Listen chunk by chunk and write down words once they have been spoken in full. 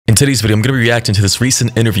In today's video, I'm going to be reacting to this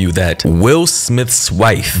recent interview that Will Smith's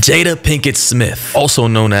wife, Jada Pinkett Smith, also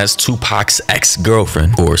known as Tupac's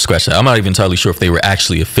ex-girlfriend, or scratch that, I'm not even entirely sure if they were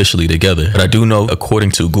actually officially together, but I do know,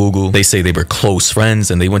 according to Google, they say they were close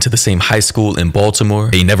friends and they went to the same high school in Baltimore.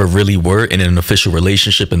 They never really were in an official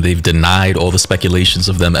relationship, and they've denied all the speculations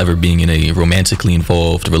of them ever being in a romantically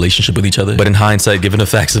involved relationship with each other. But in hindsight, given the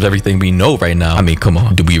facts of everything we know right now, I mean, come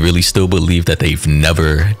on, do we really still believe that they've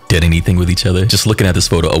never did anything with each other? Just looking at this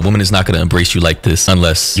photo, a woman is not going to embrace you like this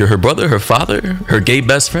unless you're her brother, her father, her gay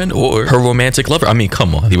best friend, or her romantic lover. I mean,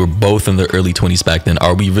 come on, they were both in their early 20s back then.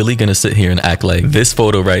 Are we really going to sit here and act like this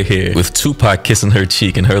photo right here with Tupac kissing her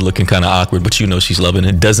cheek and her looking kind of awkward, but you know she's loving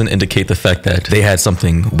it, doesn't indicate the fact that they had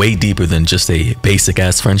something way deeper than just a basic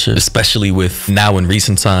ass friendship? Especially with now in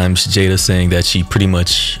recent times, Jada saying that she pretty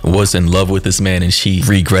much was in love with this man and she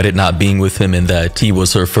regretted not being with him and that he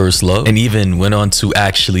was her first love, and even went on to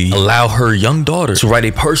actually allow her young daughter to write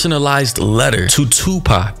a personalized letter to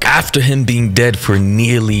Tupac after him being dead for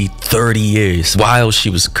nearly 30 years while she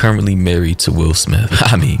was currently married to Will Smith.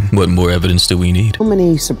 I mean, what more evidence do we need? So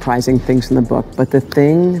many surprising things in the book, but the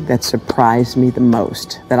thing that surprised me the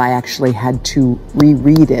most, that I actually had to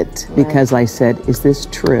reread it because I said, is this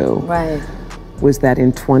true? Right. Was that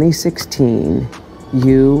in 2016,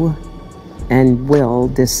 you and Will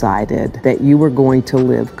decided that you were going to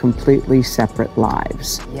live completely separate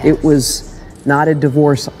lives. Yes. It was not a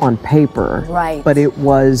divorce on paper, right, but it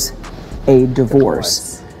was a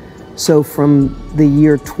divorce. So from the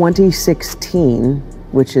year 2016,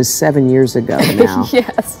 which is 7 years ago now,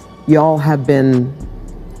 yes, y'all have been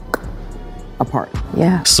apart.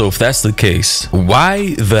 Yeah. So if that's the case,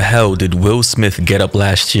 why the hell did Will Smith get up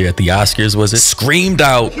last year at the Oscars, was it? Screamed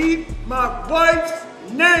out, "Keep my wife's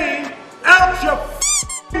name out your mouth!"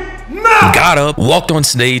 Got up, walked on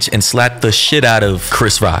stage, and slapped the shit out of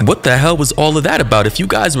Chris Rock. What the hell was all of that about? If you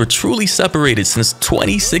guys were truly separated since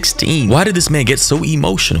 2016, why did this man get so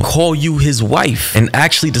emotional, call you his wife, and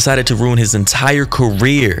actually decided to ruin his entire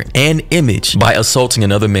career and image by assaulting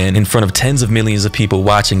another man in front of tens of millions of people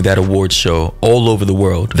watching that award show all over the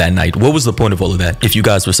world that night? What was the point of all of that if you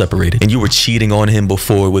guys were separated and you were cheating on him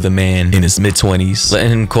before with a man in his mid-20s,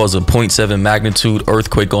 letting him cause a 0.7 magnitude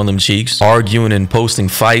earthquake on them cheeks, arguing and posting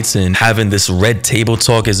fights and having this red table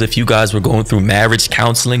talk as if you guys were going through marriage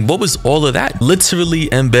counseling? What was all of that?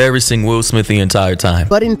 Literally embarrassing Will Smith the entire time.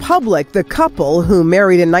 But in public, the couple, who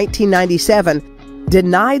married in 1997,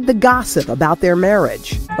 denied the gossip about their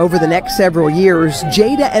marriage. Over the next several years,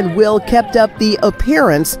 Jada and Will kept up the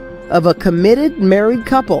appearance of a committed married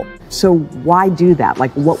couple. So why do that?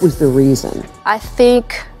 Like, what was the reason? I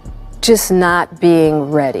think just not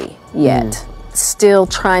being ready yet. Still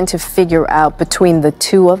trying to figure out between the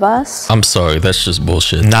two of us. I'm sorry, that's just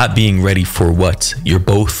bullshit. Not being ready for what? You're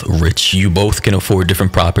both rich. You both can afford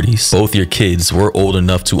different properties. Both your kids were old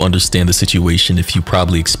enough to understand the situation if you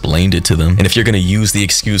probably explained it to them. And if you're gonna use the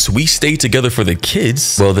excuse, we stayed together for the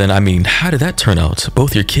kids, well then, I mean, how did that turn out?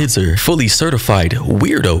 Both your kids are fully certified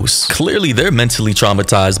weirdos. Clearly, they're mentally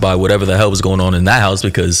traumatized by whatever the hell was going on in that house,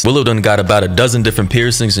 because Willow done got about a dozen different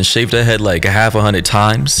piercings and shaved her head like 100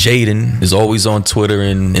 times. Jaden is always on Twitter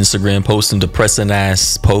and Instagram posting depressing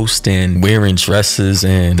ass posts and wearing dresses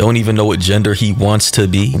and don't even know what gender he wants to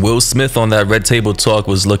be. Will Smith on that red table talk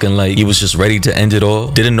was looking like he was just ready to end it all,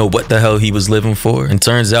 didn't know what the hell he was living for, and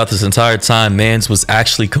turns out this entire time Mans was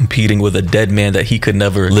actually competing with a dead man that he could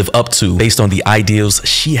never live up to based on the ideals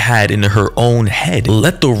she had in her own head.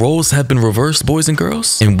 Let the roles have been reversed, boys and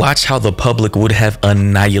girls, and watch how the public would have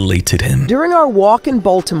annihilated him. During our walk in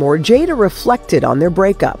Baltimore, Jada reflected on their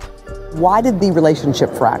breakup. Why did the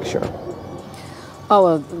relationship fracture? Oh,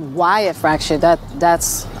 well, why it fractured,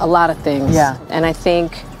 that's a lot of things. Yeah. And I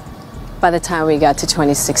think by the time we got to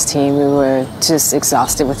 2016, we were just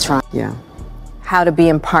exhausted with trying. Yeah. How to be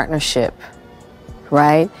in partnership,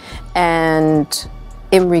 right? And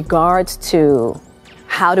in regards to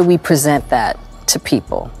how do we present that to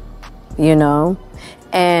people, you know?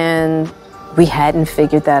 And we hadn't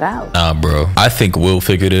figured that out. Nah, bro. I think Will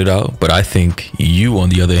figured it out, but I think you, on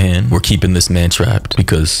the other hand, were keeping this man trapped,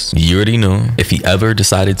 because you already know if he ever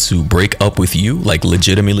decided to break up with you, like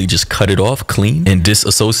legitimately just cut it off clean and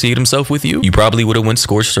disassociate himself with you, you probably would have went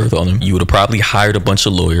scorched earth on him. You would have probably hired a bunch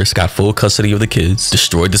of lawyers, got full custody of the kids,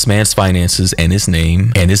 destroyed this man's finances and his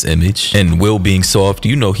name and his image. And Will being soft,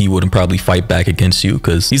 you know he wouldn't probably fight back against you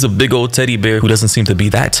because he's a big old teddy bear who doesn't seem to be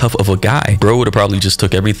that tough of a guy. Bro would have probably just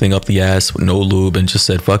took everything up the ass with no lube and just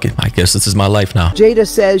said, fuck it, I guess this is my life now. Jada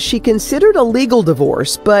says she considered a legal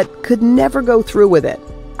divorce, but could never go through with it.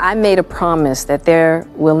 I made a promise that there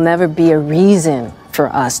will never be a reason for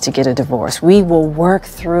us to get a divorce. We will work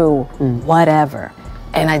through whatever.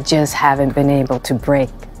 And I just haven't been able to break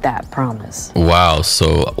that promise. Wow.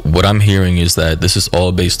 So what I'm hearing is that this is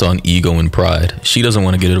all based on ego and pride. She doesn't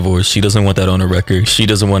want to get a divorce. She doesn't want that on her record. She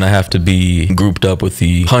doesn't want to have to be grouped up with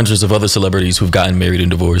the hundreds of other celebrities who've gotten married and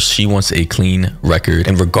divorced. She wants a clean record.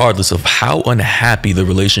 And regardless of how unhappy the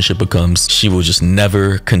relationship becomes, she will just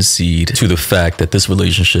never concede to the fact that this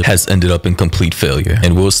relationship has ended up in complete failure.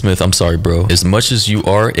 And Will Smith, I'm sorry, bro. As much as you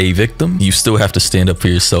are a victim, you still have to stand up for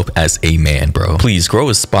yourself as a man, bro. Please grow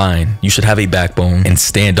a spine. You should have a backbone and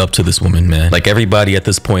stand up to this woman, man. Like, everybody at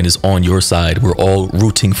this point is on your side. We're all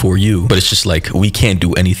rooting for you, but it's just like, we can't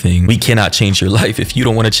do anything. We cannot change your life if you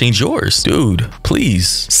don't want to change yours. Dude, please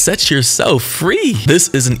set yourself free. This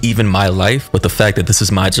isn't even my life, but the fact that this is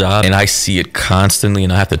my job and I see it constantly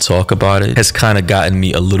and I have to talk about it has kind of gotten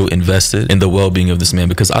me a little invested in the well-being of this man,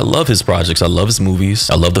 because I love his projects. I love his movies.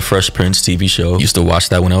 I love the Fresh Prince TV show. Used to watch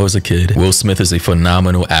that when I was a kid. Will Smith is a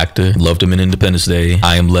phenomenal actor. Loved him in Independence Day,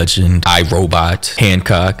 I Am Legend, I, Robot,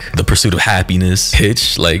 Hancock, The Pursuit of Happiness,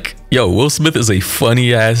 Hitch. Like, yo, Will Smith is a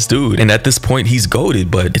funny ass dude, and at this point he's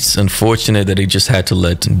goated. But it's unfortunate that they just had to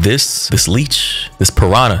let this leech, this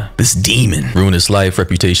piranha, this demon ruin his life,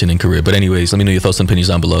 reputation, and career. But anyways, let me know your thoughts and opinions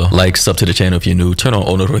down below. Like, sub to the channel if you're new, turn on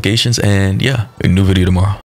all notifications, and yeah, a new video tomorrow.